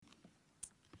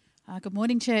Good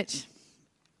morning, church.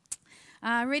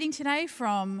 Reading today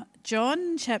from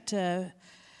John chapter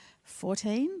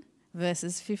 14,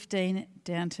 verses 15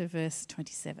 down to verse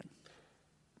 27.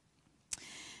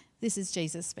 This is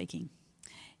Jesus speaking.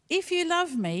 If you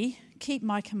love me, keep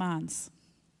my commands.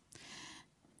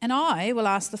 And I will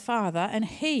ask the Father, and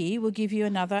he will give you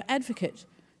another advocate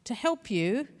to help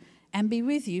you and be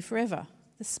with you forever,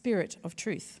 the Spirit of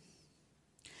truth.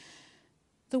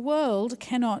 The world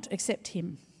cannot accept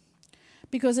him,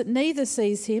 because it neither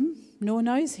sees him nor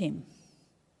knows him.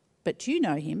 But you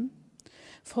know him,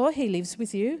 for he lives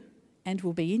with you and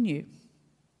will be in you.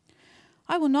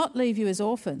 I will not leave you as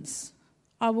orphans.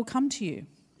 I will come to you.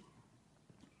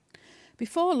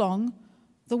 Before long,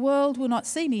 the world will not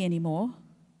see me anymore,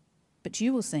 but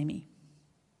you will see me.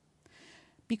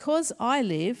 Because I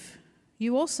live,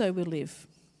 you also will live.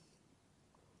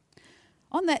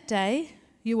 On that day,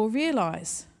 you will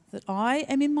realize that I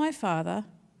am in my Father,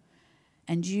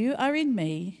 and you are in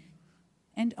me,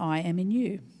 and I am in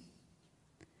you.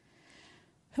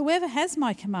 Whoever has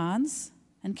my commands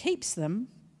and keeps them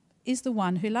is the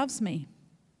one who loves me.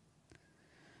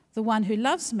 The one who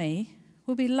loves me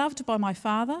will be loved by my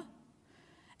Father,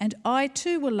 and I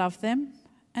too will love them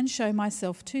and show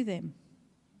myself to them.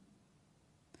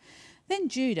 Then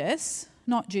Judas,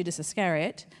 not Judas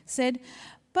Iscariot, said,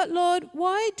 "But Lord,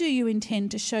 why do you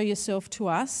intend to show yourself to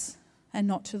us and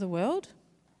not to the world?"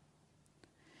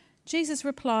 Jesus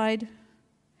replied,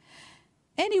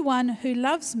 "Anyone who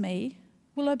loves me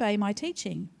will obey my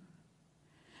teaching.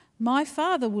 My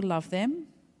Father will love them,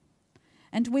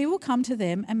 and we will come to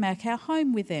them and make our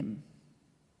home with them.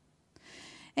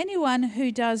 Anyone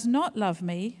who does not love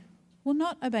me will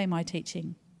not obey my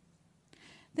teaching.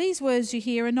 These words you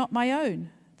hear are not my own.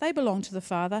 They belong to the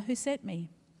Father who sent me.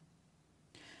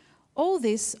 All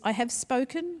this I have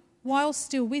spoken while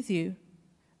still with you,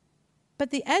 but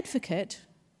the Advocate,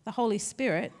 the Holy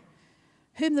Spirit,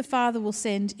 whom the Father will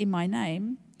send in my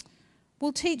name,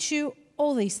 will teach you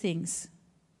all these things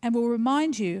and will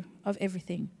remind you of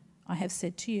everything I have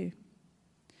said to you.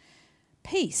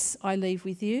 Peace I leave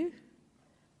with you,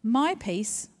 my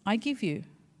peace I give you.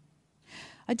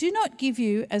 I do not give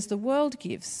you as the world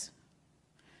gives.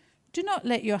 Do not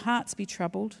let your hearts be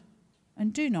troubled,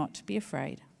 and do not be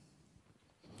afraid."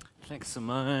 Thanks,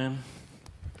 Simone.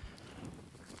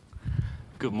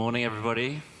 Good morning,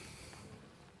 everybody.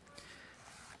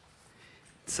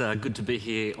 It's good to be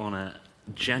here on a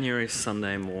January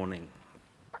Sunday morning.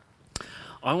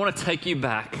 I want to take you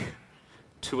back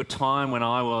to a time when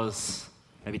I was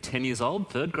maybe 10 years old,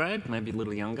 third grade, maybe a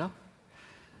little younger.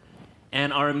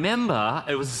 And I remember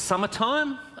it was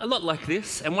summertime, a lot like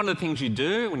this. And one of the things you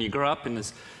do when you grow up and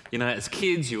as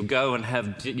kids, you'll go and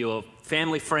have your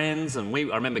family friends. And I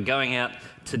remember going out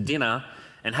to dinner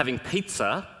and having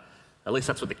pizza, at least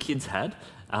that's what the kids had,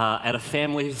 at a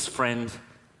family's friend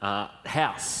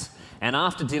house. And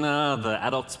after dinner, the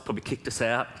adults probably kicked us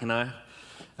out,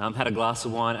 had a glass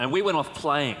of wine, and we went off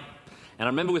playing. And I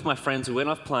remember with my friends, we went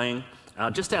off playing.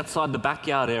 Just outside the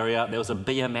backyard area, there was a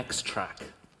BMX track.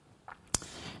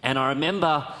 And I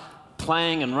remember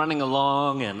playing and running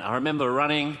along, and I remember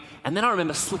running, and then I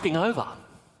remember slipping over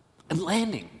and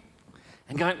landing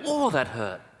and going, "Oh, that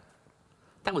hurt.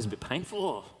 That was a bit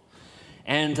painful."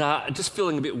 And just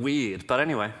feeling a bit weird. But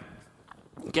anyway,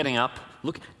 getting up,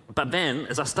 but then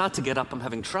as I start to get up, I'm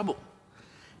having trouble.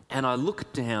 And I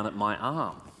look down at my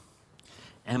arm,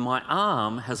 and my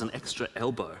arm has an extra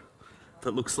elbow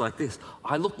that looks like this.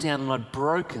 I looked down and I'd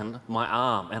broken my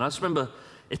arm. And I just remember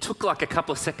it took like a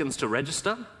couple of seconds to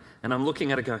register, and I'm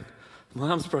looking at it going, "My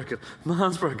arm's broken, my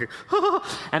arm's broken."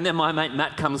 And then my mate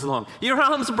Matt comes along, "Your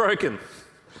arm's broken."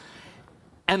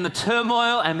 And the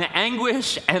turmoil and the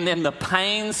anguish and then the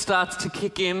pain starts to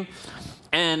kick in.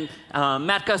 And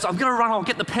Matt goes, "I'm going to run, I'll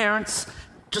get the parents.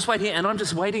 Just wait here." And I'm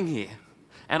just waiting here.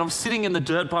 And I'm sitting in the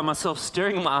dirt by myself,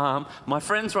 staring at my arm. My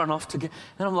friends run off to get,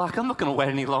 and I'm like, I'm not going to wait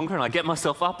any longer. And I get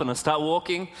myself up and I start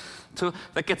walking.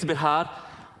 That gets a bit hard.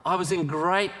 I was in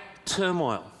great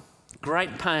turmoil,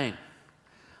 great pain.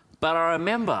 But I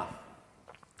remember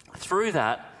through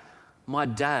that, my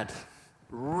dad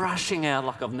rushing out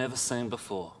like I've never seen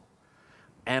before.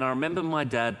 And I remember my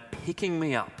dad picking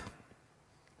me up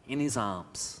in his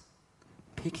arms,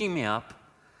 picking me up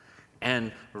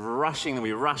and rushing, and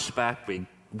we rushed back. We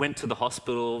went to the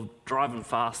hospital, driving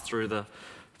fast through the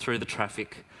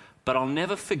traffic. But I'll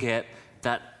never forget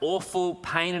that awful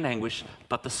pain and anguish,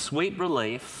 but the sweet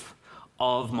relief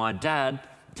of my dad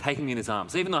taking me in his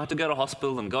arms. Even though I had to go to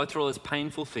hospital and go through all those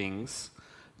painful things,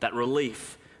 that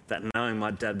relief, that knowing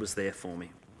my dad was there for me.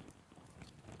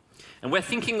 And we're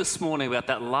thinking this morning about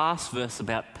that last verse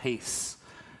about peace.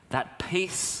 That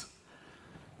peace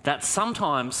that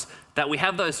sometimes that we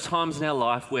have those times in our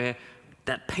life where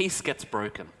that peace gets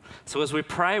broken. So as we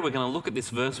pray, we're going to look at this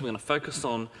verse. We're going to focus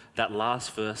on that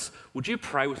last verse. Would you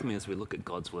pray with me as we look at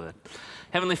God's word?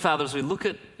 Heavenly Father, as we look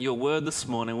at your word this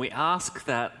morning, we ask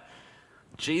that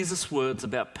Jesus' words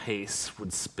about peace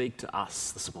would speak to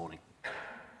us this morning.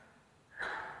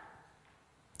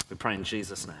 We pray in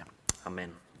Jesus' name.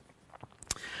 Amen.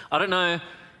 I don't know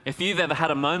if you've ever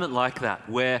had a moment like that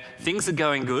where things are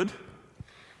going good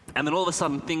and then all of a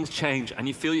sudden things change and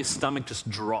you feel your stomach just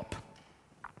drop.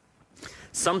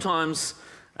 Sometimes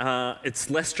it's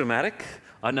less dramatic.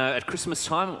 I know at Christmas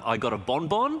time I got a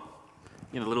bonbon,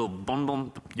 a little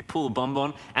bonbon, you pull a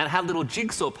bonbon, and it had a little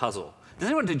jigsaw puzzle. Does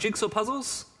anyone do jigsaw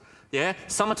puzzles? Yeah?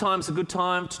 Summertime's a good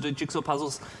time to do jigsaw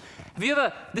puzzles.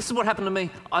 This is what happened to me.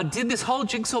 I did this whole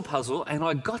jigsaw puzzle and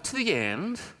I got to the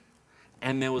end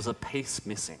and there was a piece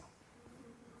missing.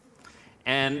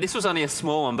 And this was only a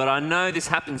small one, but I know this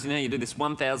happens. You do this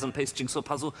 1,000-piece jigsaw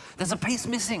puzzle. There's a piece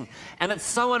missing. And it's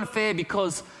so unfair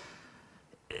because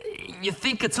you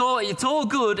think it's all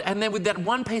good, and then with that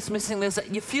one piece missing,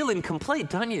 you feel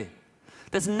incomplete, don't you?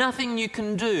 There's nothing you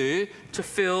can do to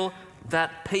fill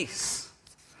that piece.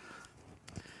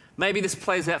 Maybe this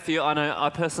plays out for you. I know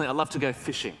I love to go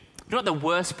fishing. You know what the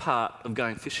worst part of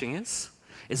going fishing is?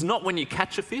 It's not when you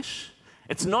catch a fish.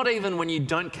 It's not even when you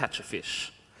don't catch a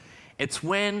fish. It's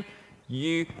when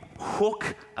you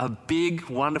hook a big,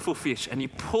 wonderful fish and you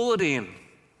pull it in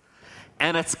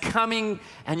and it's coming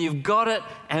and you've got it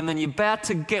and then you're about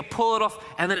to pull it off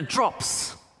and then it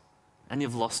drops and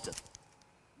you've lost it.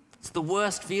 It's the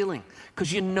worst feeling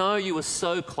because you know you were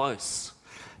so close.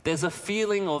 There's a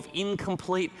feeling of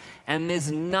incomplete and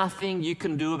there's nothing you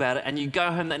can do about it. And you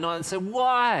go home that night and say,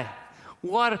 why?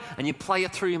 Why? And you play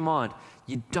it through your mind.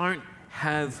 You don't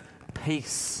have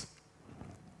peace.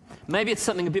 Maybe it's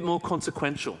something a bit more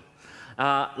consequential.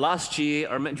 Last year,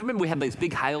 do you remember we had these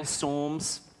big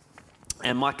hailstorms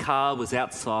and my car was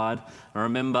outside? I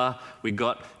remember we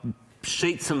got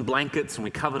sheets and blankets and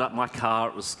we covered up my car.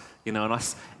 It was, and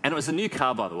it was a new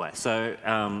car, by the way. So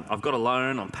I've got a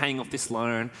loan, I'm paying off this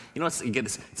loan. You get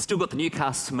this, still got the new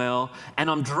car smell. And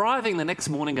I'm driving the next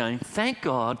morning going, thank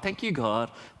you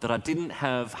God, that I didn't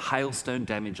have hailstone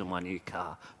damage on my new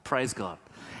car. Praise God.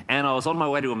 And I was on my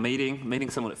way to a meeting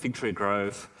someone at Fig Tree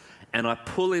Grove, and I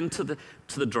pull into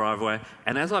the driveway,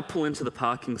 and as I pull into the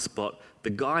parking spot, the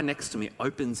guy next to me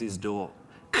opens his door.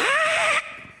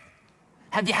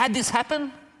 Have you had this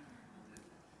happen?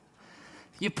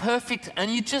 You're perfect,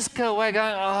 and you just go away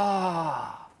going,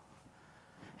 oh.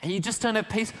 And you just don't have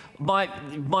peace.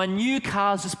 My new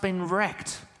car's just been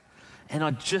wrecked, and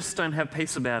I just don't have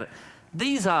peace about it.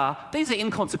 These are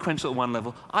inconsequential at one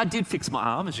level. I did fix my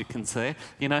arm, as you can see.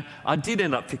 I did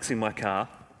end up fixing my car.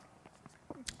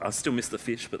 I still miss the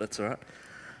fish, but that's all right.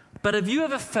 But have you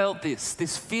ever felt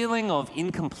this feeling of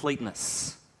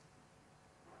incompleteness?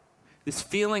 This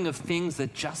feeling of things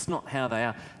that are just not how they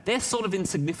are. They're sort of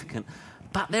insignificant,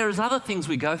 but there is other things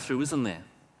we go through, isn't there?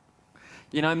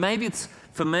 Maybe it's,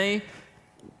 for me,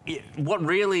 what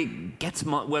really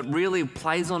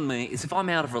plays on me is if I'm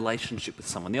out of relationship with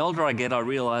someone. The older I get, I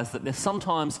realise that there's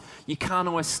sometimes you can't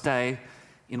always stay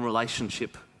in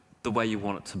relationship the way you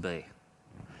want it to be.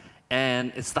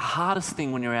 And it's the hardest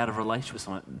thing when you're out of relationship with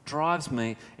someone. It drives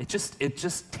me, it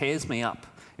just tears me up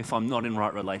if I'm not in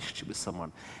right relationship with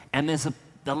someone. And there's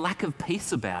the lack of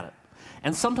peace about it.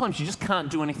 And sometimes you just can't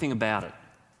do anything about it.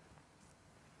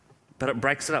 But it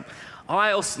breaks it up.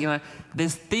 I also,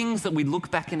 there's things that we look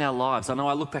back in our lives. I know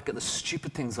I look back at the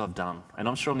stupid things I've done, and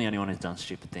I'm sure I'm the only one who's done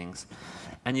stupid things.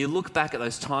 And you look back at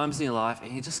those times in your life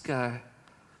and you just go,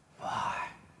 why?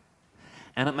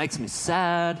 And it makes me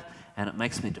sad, and it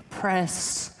makes me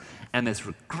depressed, and there's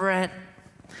regret,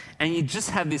 and you just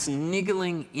have this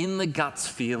niggling in the guts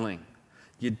feeling.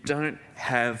 You don't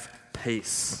have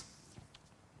peace.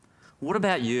 What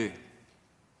about you?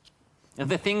 Are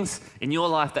there things in your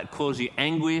life that cause you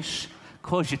anguish,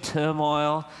 cause you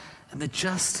turmoil, and they're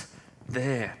just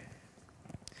there?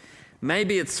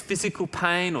 Maybe it's physical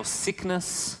pain or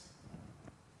sickness,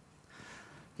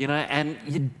 and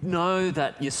you know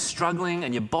that you're struggling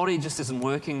and your body just isn't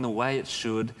working the way it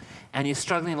should, and you're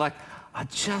struggling like, I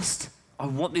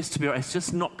want this to be right. It's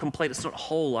just not complete. It's not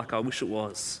whole like I wish it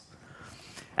was.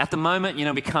 At the moment,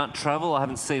 we can't travel. I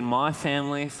haven't seen my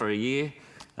family for a year.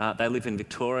 They live in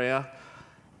Victoria.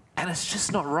 And it's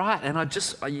just not right. And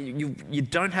you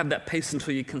don't have that peace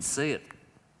until you can see it.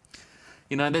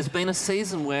 There's been a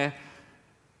season where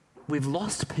we've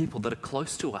lost people that are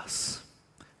close to us.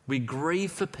 We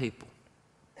grieve for people.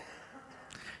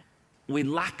 We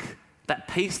lack that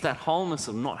peace, that wholeness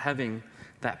of not having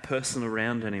that person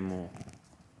around anymore.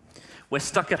 We're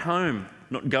stuck at home,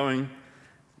 not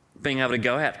being able to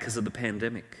go out because of the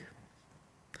pandemic.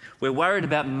 We're worried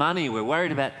about money. We're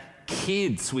worried about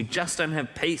kids. We just don't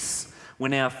have peace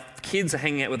when our kids are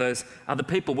hanging out with those other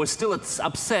people. We're still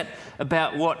upset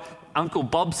about what Uncle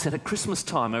Bob said at Christmas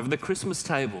time over the Christmas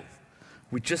table.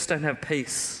 We just don't have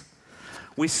peace.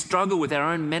 We struggle with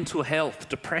our own mental health,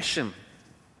 depression.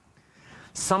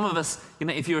 Some of us,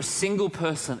 if you're a single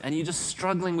person and you're just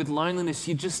struggling with loneliness,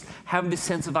 you just have this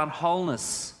sense of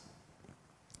unwholeness.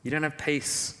 You don't have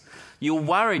peace. You're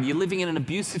worried. You're living in an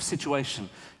abusive situation.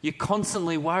 You're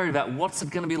constantly worried about what's it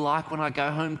going to be like when I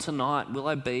go home tonight? Will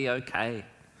I be okay?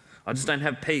 I just don't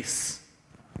have peace.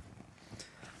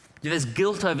 There's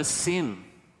guilt over sin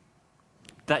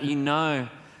that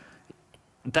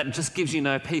that just gives you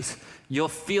no peace. You're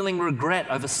feeling regret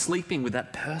over sleeping with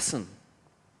that person.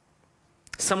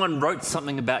 Someone wrote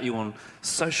something about you on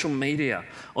social media,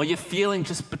 or you're feeling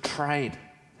just betrayed.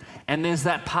 And there's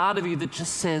that part of you that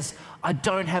just says, I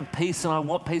don't have peace and I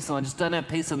want peace and I just don't have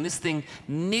peace, and this thing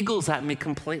niggles at me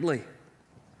completely.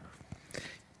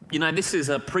 This is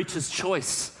a Preacher's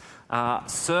Choice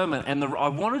sermon, and I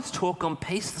wanted to talk on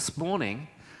peace this morning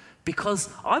because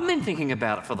I've been thinking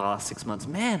about it for the last 6 months.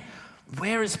 Man,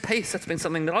 where is peace? That's been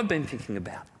something that I've been thinking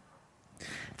about.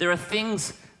 There are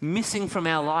things missing from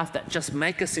our life that just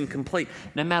make us incomplete.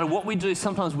 No matter what we do,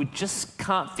 sometimes we just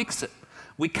can't fix it.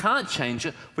 We can't change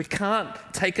it. We can't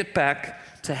take it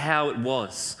back to how it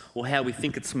was or how we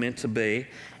think it's meant to be.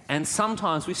 And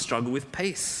sometimes we struggle with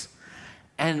peace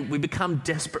and we become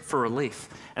desperate for relief.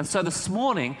 And so this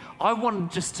morning, I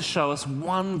wanted just to show us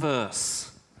one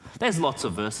verse. There's lots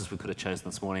of verses we could have chosen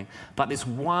this morning, but this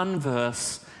one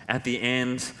verse at the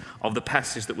end of the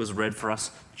passage that was read for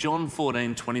us, John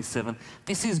 14:27.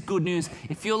 This is good news.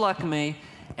 If you're like me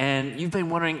and you've been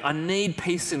wondering, I need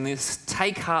peace in this,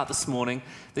 take heart this morning.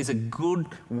 These are good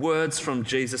words from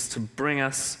Jesus to bring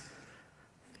us.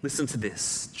 Listen to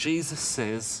this. Jesus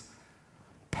says,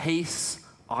 peace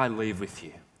I leave with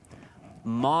you.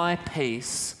 My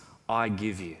peace I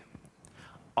give you.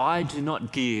 I do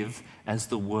not give as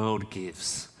the world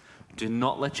gives. Do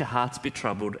not let your hearts be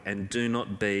troubled and do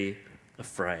not be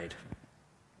afraid.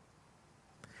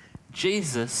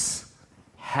 Jesus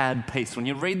had peace. When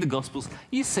you read the Gospels,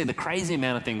 you see the crazy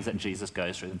amount of things that Jesus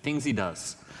goes through, the things he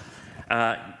does.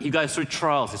 He goes through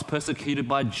trials. He's persecuted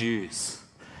by Jews.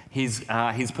 He's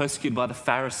persecuted by the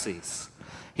Pharisees.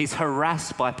 He's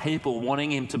harassed by people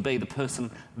wanting him to be the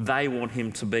person they want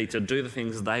him to be, to do the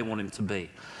things they want him to be.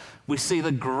 We see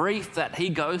the grief that he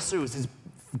goes through as his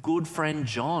good friend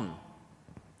John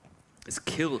is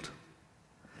killed.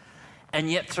 And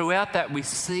yet throughout that we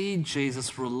see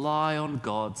Jesus rely on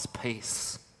God's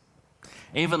peace.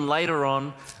 Even later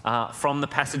on, from the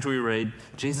passage we read,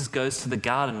 Jesus goes to the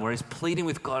garden where he's pleading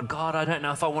with God, God, I don't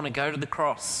know if I want to go to the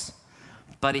cross.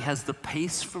 But he has the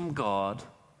peace from God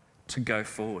to go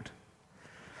forward.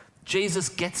 Jesus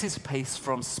gets his peace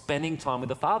from spending time with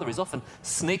the Father. He's often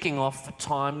sneaking off for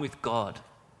time with God,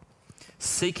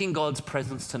 seeking God's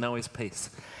presence to know his peace.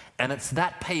 And it's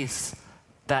that peace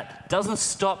that doesn't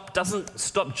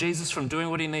stop Jesus from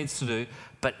doing what he needs to do,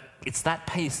 but it's that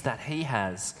peace that he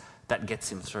has that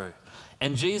gets him through.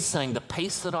 And Jesus is saying, the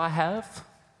peace that I have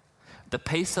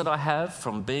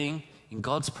from being in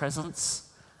God's presence,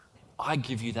 I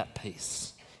give you that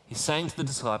peace. He's saying to the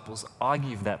disciples, I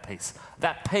give that peace.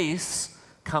 That peace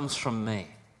comes from me.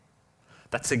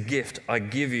 That's a gift. I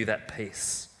give you that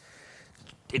peace.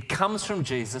 It comes from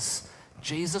Jesus.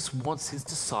 Jesus wants his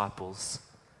disciples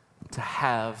to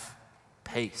have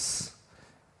peace.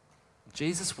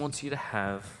 Jesus wants you to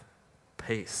have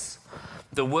peace.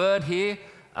 The word here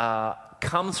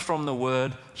comes from the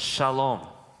word shalom.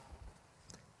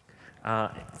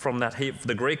 From that,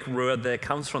 the Greek word there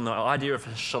comes from the idea of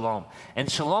shalom.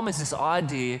 And shalom is this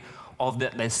idea of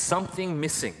that there's something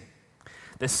missing.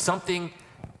 There's something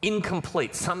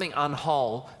incomplete, something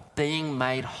unwhole being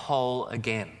made whole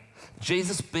again.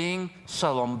 Jesus being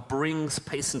shalom brings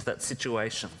peace into that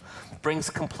situation,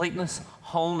 brings completeness,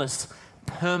 wholeness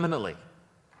permanently.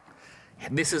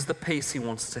 This is the peace he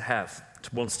wants to have,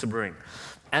 wants to bring.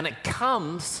 And it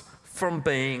comes from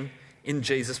being in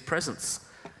Jesus' presence.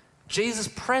 Jesus'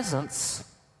 presence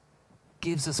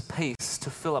gives us peace to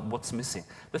fill up what's missing.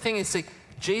 The thing is, see,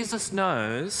 Jesus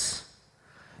knows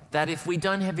that if we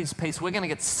don't have his peace, we're going to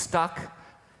get stuck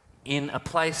in a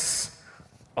place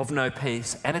of no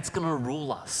peace, and it's going to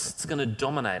rule us. It's going to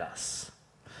dominate us.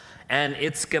 And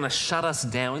it's going to shut us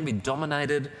down. We're going to be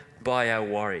dominated by our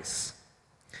worries.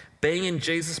 Being in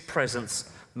Jesus' presence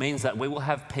means that we will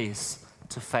have peace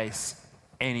to face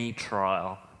any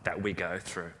trial that we go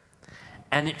through.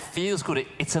 and it feels good.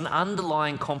 It's an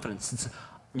underlying confidence.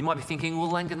 You might be thinking,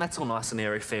 well, Langdon, that's all nice and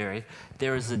airy-fairy.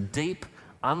 There is a deep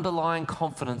underlying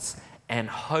confidence and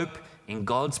hope in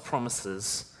God's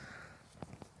promises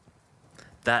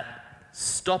that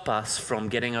stop us from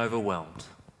getting overwhelmed,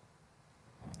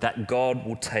 that God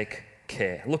will take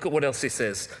care. Look at what else he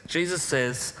says. Jesus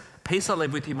says, peace I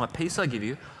leave with you, my peace I give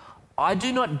you. I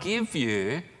do not give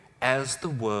you as the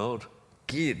world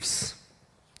gives.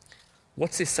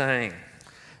 What's he saying?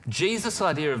 Jesus'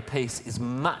 idea of peace is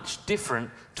much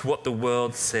different to what the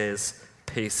world says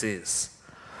peace is.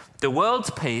 The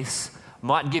world's peace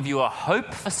might give you a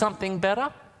hope for something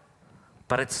better,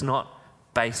 but it's not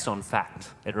based on fact.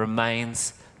 It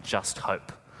remains just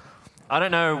hope. I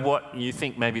don't know what you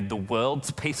think maybe the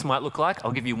world's peace might look like.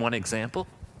 I'll give you one example.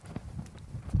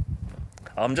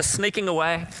 I'm just sneaking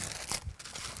away.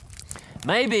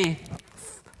 Maybe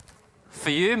for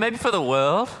you, maybe for the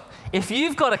world, if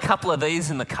you've got a couple of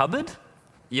these in the cupboard,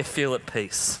 you feel at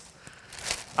peace.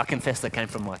 I confess that came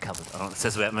from my cupboard. I don't know what it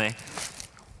says about me.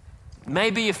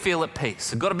 Maybe you feel at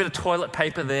peace. You've got a bit of toilet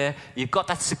paper there. You've got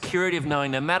that security of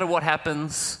knowing no matter what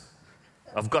happens,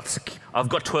 I've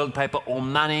got toilet paper or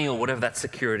money or whatever that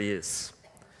security is.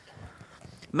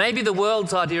 Maybe the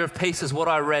world's idea of peace is what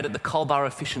I read at the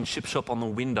Culburra Fish and Chip Shop on the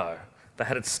window. They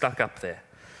had it stuck up there.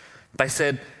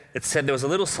 It said there was a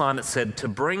little sign that said, to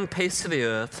bring peace to the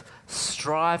earth,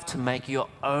 strive to make your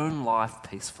own life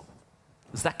peaceful.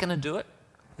 Is that going to do it?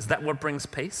 Is that what brings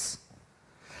peace?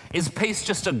 Is peace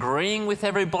just agreeing with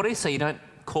everybody so you don't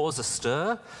cause a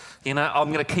stir? You know,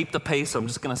 I'm going to keep the peace. I'm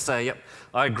just going to say, yep,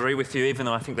 I agree with you, even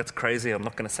though I think that's crazy. I'm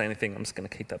not going to say anything. I'm just going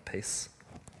to keep that peace.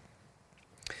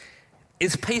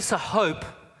 Is peace a hope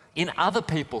in other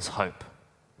people's hope?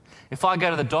 If I go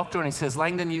to the doctor and he says,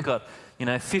 Langdon, you've got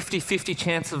 50-50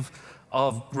 chance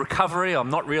of recovery, I'm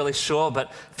not really sure,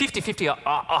 but 50-50,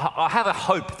 I have a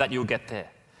hope that you'll get there.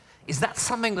 Is that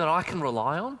something that I can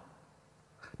rely on?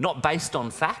 Not based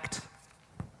on fact?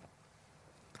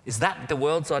 Is that the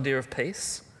world's idea of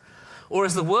peace? Or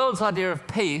is the world's idea of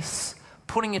peace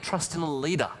putting your trust in a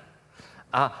leader,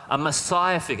 a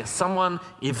Messiah figure, someone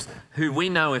who we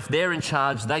know if they're in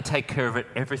charge, they take care of it,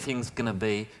 everything's going to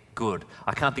be good?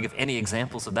 I can't think of any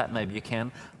examples of that, maybe you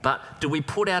can, but do we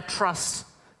put our trust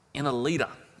in a leader,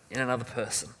 in another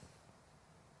person?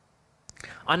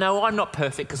 I know I'm not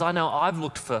perfect because I know I've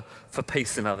looked for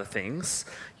peace in other things.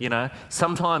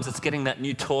 Sometimes it's getting that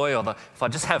new toy or if I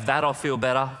just have that, I'll feel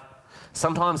better.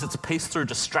 Sometimes it's peace through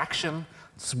distraction,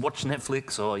 just watch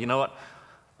Netflix, or you know what,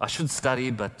 I should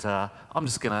study, but I'm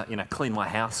just going to clean my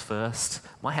house first.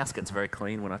 My house gets very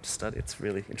clean when I have to study. It's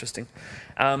really interesting.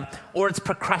 Or it's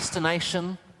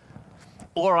procrastination,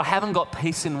 or I haven't got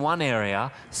peace in one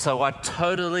area, so I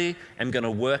totally am going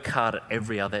to work hard at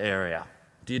every other area.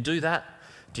 Do you do that?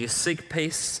 Do you seek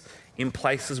peace in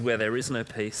places where there is no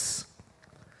peace?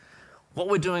 What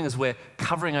we're doing is we're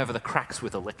covering over the cracks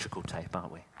with electrical tape,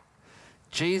 aren't we?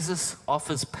 Jesus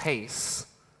offers peace,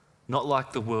 not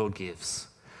like the world gives.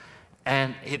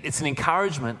 And it's an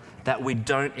encouragement that we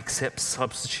don't accept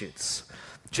substitutes.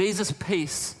 Jesus'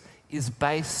 peace is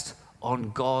based on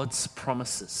God's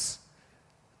promises.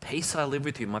 Peace I live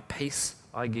with you, my peace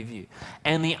I give you.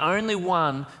 And the only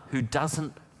one who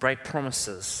doesn't break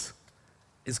promises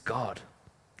is God.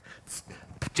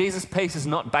 Jesus' peace is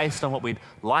not based on what we'd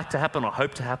like to happen or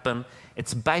hope to happen.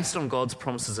 It's based on God's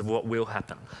promises of what will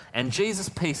happen. And Jesus'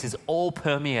 peace is all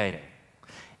permeating.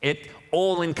 It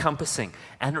all encompassing,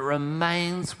 and it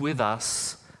remains with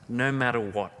us no matter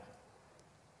what.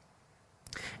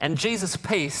 And Jesus'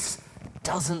 peace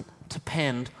doesn't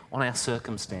depend on our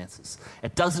circumstances.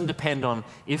 It doesn't depend on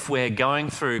if we're going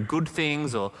through good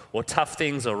things or tough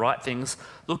things or right things.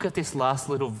 Look at this last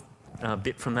little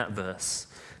bit from that verse.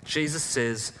 Jesus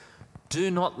says, do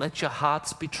not let your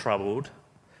hearts be troubled.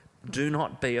 Do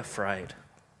not be afraid.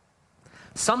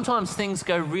 Sometimes things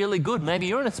go really good. Maybe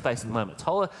you're in a space at the moment.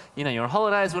 You're on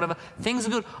holidays, whatever. Things are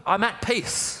good. I'm at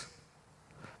peace.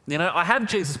 I have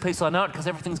Jesus' peace. I know it because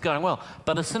everything's going well.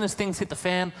 But as soon as things hit the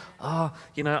fan, I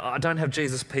don't have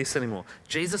Jesus' peace anymore.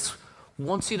 Jesus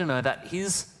wants you to know that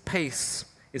his peace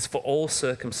is for all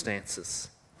circumstances.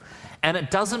 And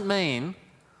it doesn't mean,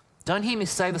 don't hear me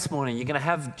say this morning, you're going to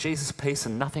have Jesus' peace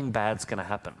and nothing bad's going to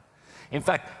happen. In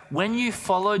fact, when you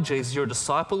follow Jesus, you're a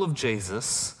disciple of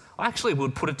Jesus, I actually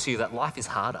would put it to you that life is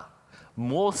harder.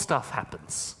 More stuff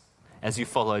happens as you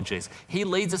follow Jesus. He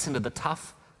leads us into the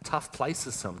tough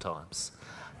places sometimes,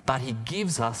 but he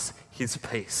gives us his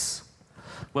peace.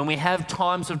 When we have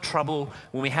times of trouble,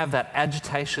 when we have that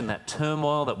agitation, that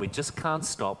turmoil that we just can't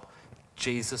stop,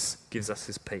 Jesus gives us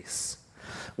his peace.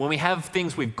 when we have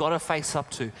things we've got to face up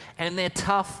to, and they're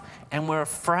tough and we're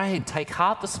afraid, take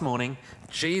heart this morning.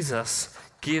 Jesus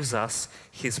gives us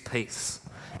his peace.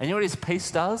 And you know what his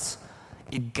peace does?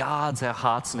 It guards our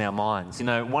hearts and our minds. You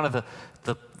know, one of the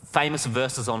famous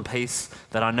verses on peace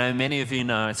that I know many of you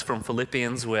know, it's from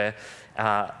Philippians, where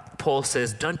Paul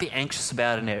says, don't be anxious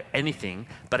about anything,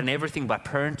 but in everything by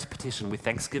prayer and petition with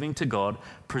thanksgiving to God,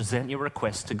 present your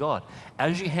requests to God.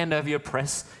 As you hand over your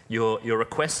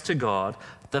requests to God,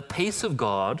 the peace of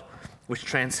God, which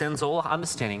transcends all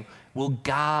understanding, will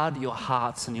guard your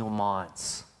hearts and your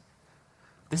minds.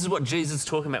 This is what Jesus is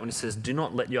talking about when he says, do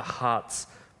not let your hearts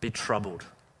be troubled.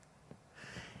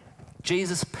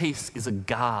 Jesus' peace is a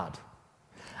guard.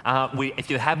 If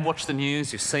you have watched the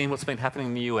news, you've seen what's been happening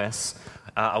in the US.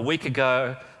 A week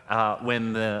ago,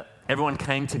 when everyone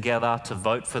came together to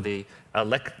vote for the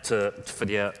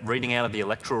reading out of the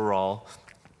electoral roll,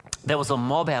 there was a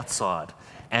mob outside.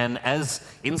 And as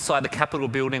inside the Capitol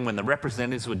building, when the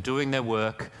representatives were doing their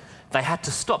work, they had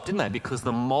to stop, didn't they? Because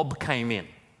the mob came in.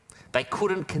 They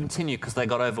couldn't continue because they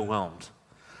got overwhelmed.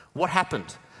 What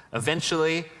happened?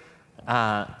 Eventually,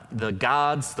 the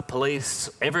guards, the police,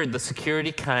 the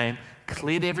security came,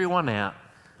 cleared everyone out,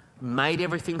 made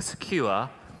everything secure,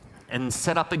 and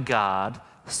set up a guard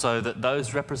so that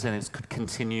those representatives could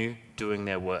continue doing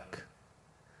their work.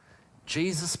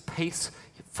 Jesus' peace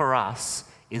for us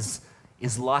is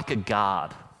like a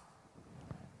guard.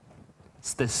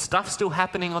 There's stuff still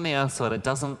happening on the outside. It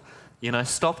doesn't,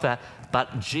 stop that.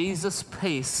 But Jesus'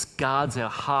 peace guards our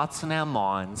hearts and our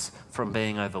minds from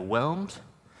being overwhelmed,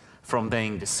 from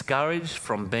being discouraged,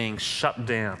 from being shut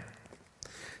down.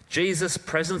 Jesus'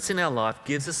 presence in our life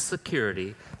gives us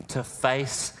security to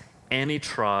face any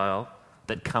trial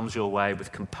that comes your way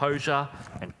with composure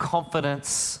and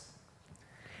confidence,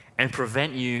 and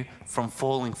prevent you from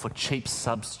falling for cheap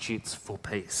substitutes for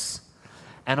peace.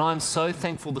 And I'm so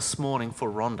thankful this morning for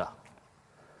Rhonda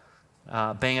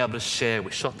being able to share.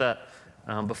 We shot that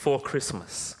before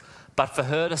Christmas. But for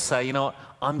her to say, you know what,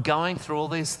 I'm going through all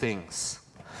these things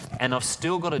and I've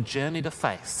still got a journey to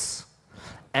face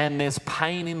and there's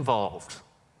pain involved,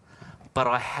 but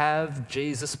I have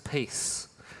Jesus' peace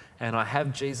and I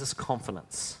have Jesus'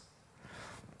 confidence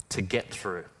to get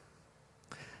through.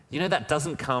 You know, that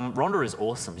doesn't come, Rhonda is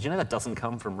awesome. Do you know that doesn't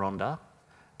come from Rhonda?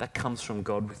 That comes from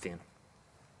God within.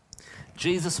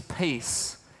 Jesus'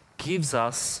 peace gives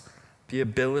us the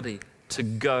ability to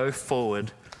go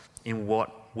forward in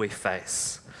what we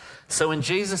face. So when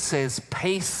Jesus says,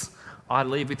 peace I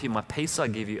leave with you, my peace I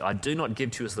give you, I do not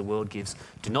give to you as the world gives.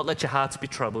 Do not let your hearts be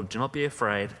troubled. Do not be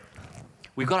afraid.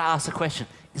 We've got to ask the question,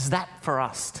 is that for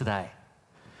us today?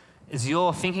 As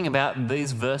you're thinking about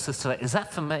these verses today, is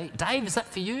that for me? Dave, is that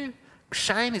for you?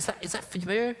 Shane, is that for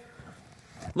you?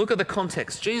 Look at the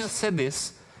context. Jesus said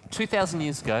this 2,000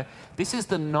 years ago. This is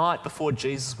the night before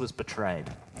Jesus was betrayed.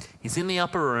 He's in the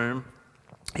upper room.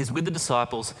 He's with the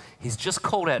disciples. He's just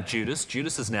called out Judas.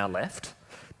 Judas is now left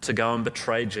to go and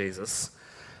betray Jesus.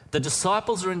 The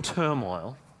disciples are in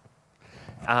turmoil.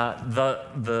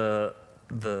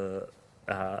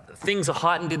 Things are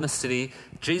heightened in the city.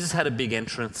 Jesus had a big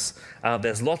entrance.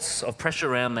 There's lots of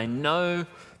pressure around. They know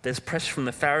there's pressure from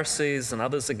the Pharisees and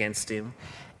others against him.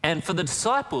 And for the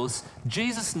disciples,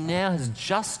 Jesus now has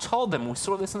just told them, we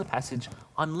saw this in the passage,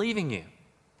 I'm leaving you.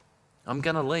 I'm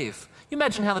going to leave. You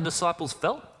imagine how the disciples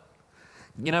felt?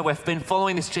 You know, we've been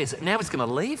following this Jesus. Now he's going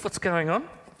to leave? What's going on?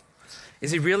 Is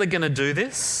he really going to do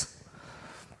this?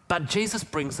 But Jesus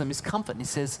brings them his comfort and he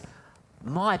says,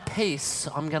 my peace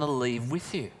I'm going to leave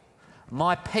with you.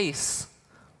 My peace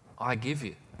I give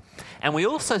you. And we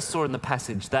also saw in the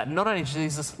passage that not only does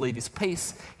Jesus leave his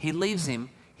peace, he leaves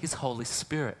him his Holy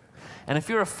Spirit. And if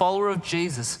you're a follower of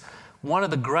Jesus, one of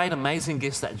the great amazing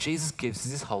gifts that Jesus gives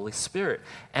is his Holy Spirit.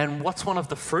 And what's one of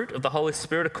the fruit of the Holy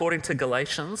Spirit according to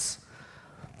Galatians?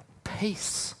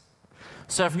 Peace.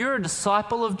 So if you're a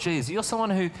disciple of Jesus, you're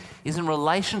someone who is in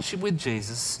relationship with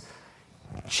Jesus,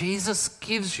 Jesus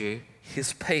gives you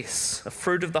his peace, a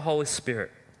fruit of the Holy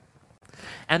Spirit.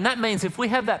 And that means if we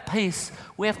have that peace,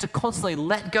 we have to constantly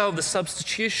let go of the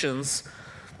substitutions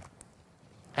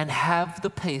and have the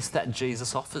peace that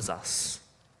Jesus offers us.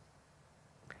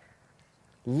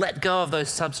 Let go of those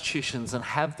substitutions and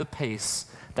have the peace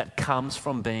that comes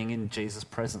from being in Jesus'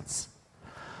 presence.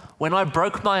 When I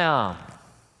broke my arm,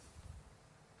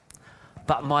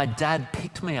 but my dad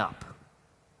picked me up,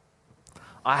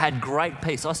 I had great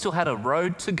peace. I still had a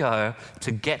road to go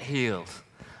to get healed,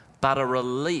 but a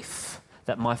relief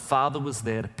that my father was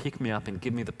there to pick me up and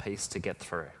give me the peace to get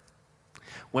through.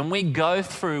 When we go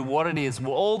through what it is,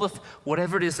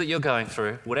 whatever it is that you're going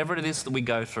through, whatever it is that we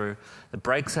go through that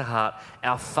breaks our heart,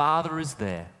 our Father is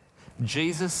there.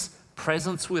 Jesus'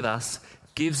 presence with us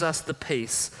gives us the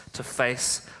peace to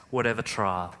face whatever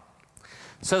trial.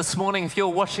 So this morning, if you're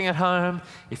watching at home,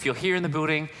 if you're here in the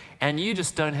building and you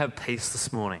just don't have peace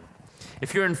this morning,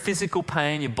 if you're in physical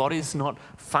pain, your body's not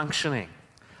functioning,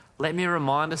 let me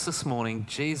remind us this morning,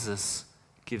 Jesus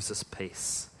gives us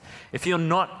peace. If you're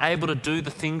not able to do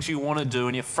the things you want to do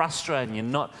and you're frustrated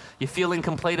and you feel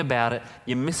incomplete about it,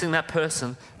 you're missing that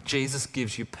person, Jesus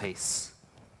gives you peace.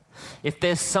 If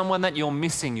there's someone that you're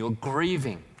missing, you're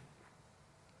grieving,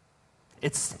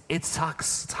 it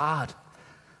sucks, it's hard,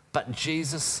 but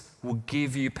Jesus will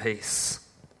give you peace.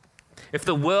 If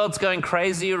the world's going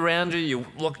crazy around you,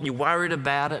 you're worried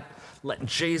about it, let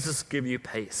Jesus give you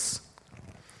peace.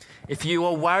 If you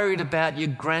are worried about your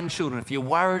grandchildren, if you're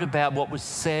worried about what was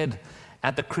said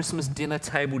at the Christmas dinner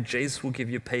table, Jesus will give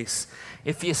you peace.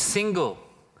 If you're single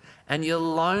and you're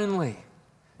lonely,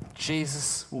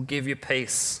 Jesus will give you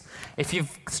peace. If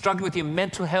you've struggled with your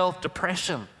mental health,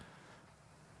 depression,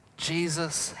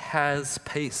 Jesus has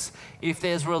peace. If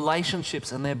there's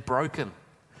relationships and they're broken,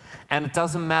 and it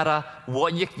doesn't matter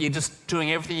what you're just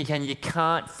doing everything you can, you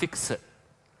can't fix it,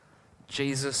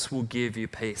 Jesus will give you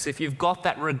peace. If you've got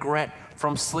that regret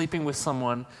from sleeping with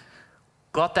someone,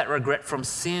 got that regret from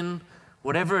sin,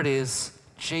 whatever it is,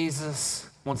 Jesus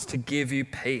wants to give you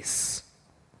peace.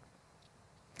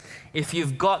 If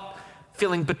you've got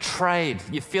feeling betrayed,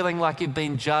 you're feeling like you've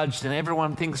been judged and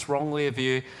everyone thinks wrongly of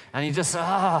you, and you just,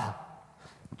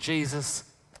 Jesus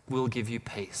will give you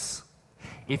peace.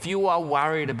 If you are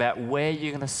worried about where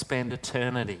you're going to spend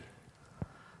eternity,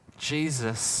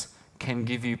 Jesus can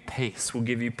give you peace, will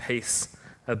give you peace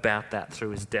about that through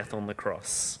his death on the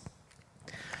cross.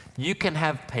 You can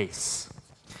have peace.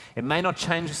 It may not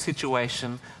change the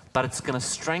situation, but it's going to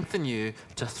strengthen you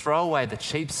to throw away the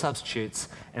cheap substitutes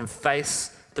and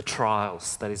face the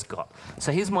trials that he's got.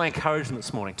 So here's my encouragement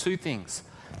this morning. 2 things.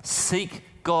 Seek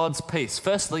God's peace.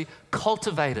 Firstly,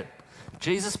 cultivate it.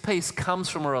 Jesus' peace comes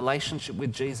from a relationship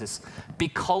with Jesus. Be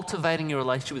cultivating your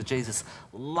relationship with Jesus.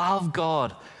 Love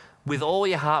God with all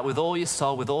your heart, with all your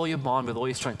soul, with all your mind, with all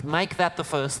your strength. Make that the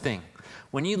first thing.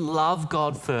 When you love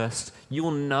God first, you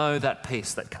will know that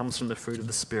peace that comes from the fruit of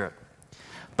the Spirit.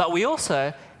 But we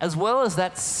also, as well as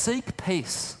that, seek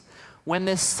peace. When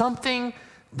there's something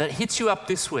that hits you up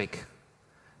this week,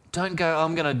 don't go,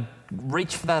 I'm going to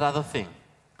reach for that other thing.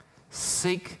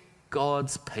 Seek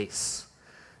God's peace.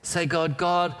 Say,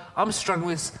 God, I'm struggling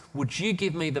with this. Would you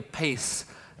give me the peace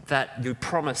that you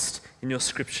promised in your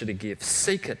scripture to give?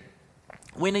 Seek it.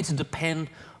 We need to depend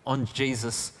on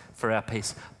Jesus for our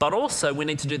peace. But also, we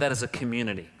need to do that as a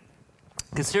community.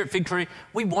 Because here at Victory,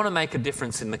 we want to make a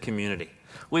difference in the community.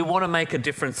 We want to make a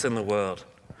difference in the world.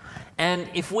 And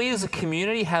if we as a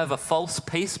community have a false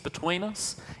peace between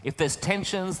us, if there's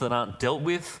tensions that aren't dealt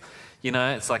with,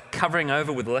 it's like covering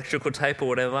over with electrical tape or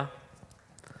whatever,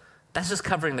 that's just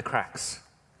covering the cracks.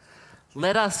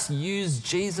 Let us use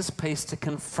Jesus' peace to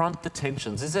confront the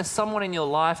tensions. Is there someone in your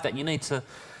life that you need to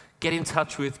get in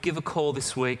touch with, give a call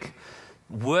this week,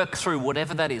 work through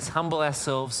whatever that is, humble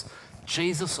ourselves?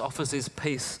 Jesus offers his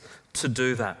peace to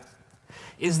do that.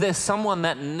 Is there someone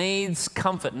that needs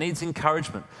comfort, needs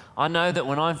encouragement? I know that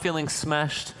when I'm feeling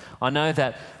smashed, I know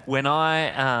that when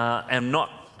I am not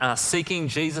seeking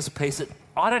Jesus' peace,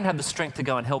 I don't have the strength to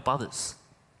go and help others.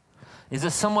 Is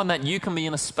there someone that you can be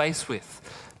in a space with,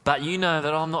 but you know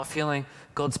that I'm not feeling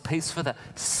God's peace for that?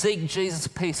 Seek Jesus'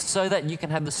 peace so that you can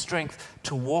have the strength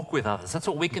to walk with others. That's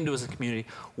what we can do as a community.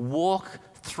 Walk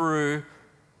through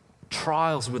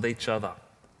trials with each other.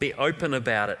 Be open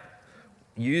about it.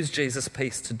 Use Jesus'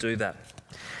 peace to do that.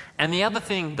 And the other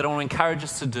thing that I want to encourage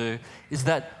us to do is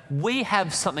that we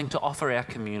have something to offer our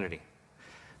community.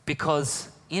 Because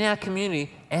in our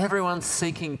community, everyone's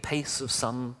seeking peace of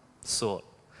some sort.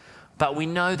 But we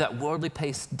know that worldly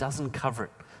peace doesn't cover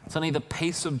it. It's only the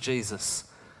peace of Jesus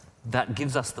that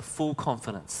gives us the full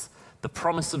confidence, the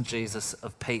promise of Jesus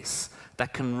of peace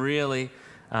that can really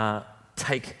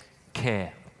take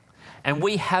care. And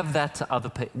we have that to other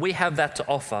people. We have that to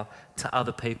offer to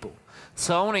other people.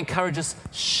 So I want to encourage us,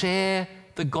 share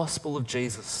the gospel of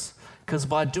Jesus. Because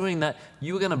by doing that,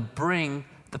 you're going to bring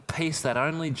the peace that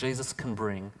only Jesus can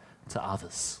bring to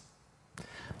others.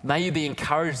 May you be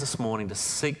encouraged this morning to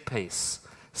seek peace.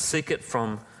 Seek it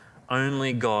from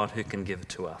only God who can give it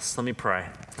to us. Let me pray.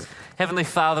 Heavenly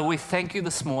Father, we thank you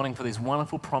this morning for these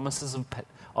wonderful promises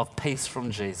of peace from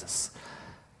Jesus.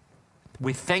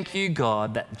 We thank you,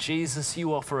 God, that Jesus,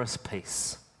 you offer us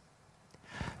peace.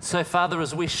 So, Father,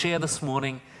 as we share this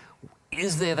morning,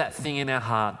 Is there that thing in our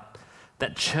heart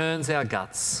that churns our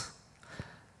guts?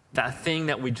 That thing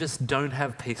that we just don't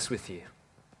have peace with you?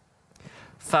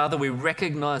 Father, we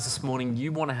recognize this morning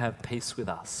you want to have peace with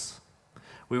us.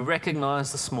 We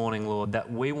recognize this morning, Lord, that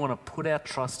we want to put our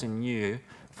trust in you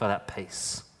for that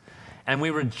peace. And we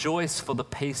rejoice for the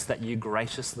peace that you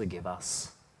graciously give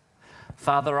us.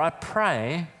 Father, I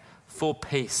pray for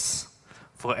peace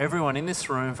for everyone in this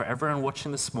room, for everyone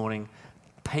watching this morning,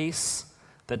 peace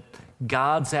that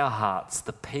guards our hearts,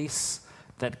 the peace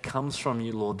that comes from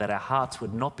you, Lord, that our hearts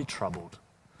would not be troubled,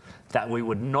 that we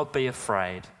would not be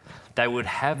afraid, they would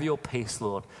have your peace,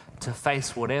 Lord, to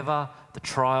face whatever the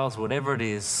trials, whatever it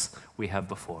is we have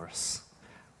before us.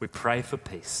 We pray for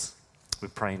peace. We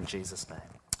pray in Jesus' name.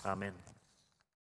 Amen.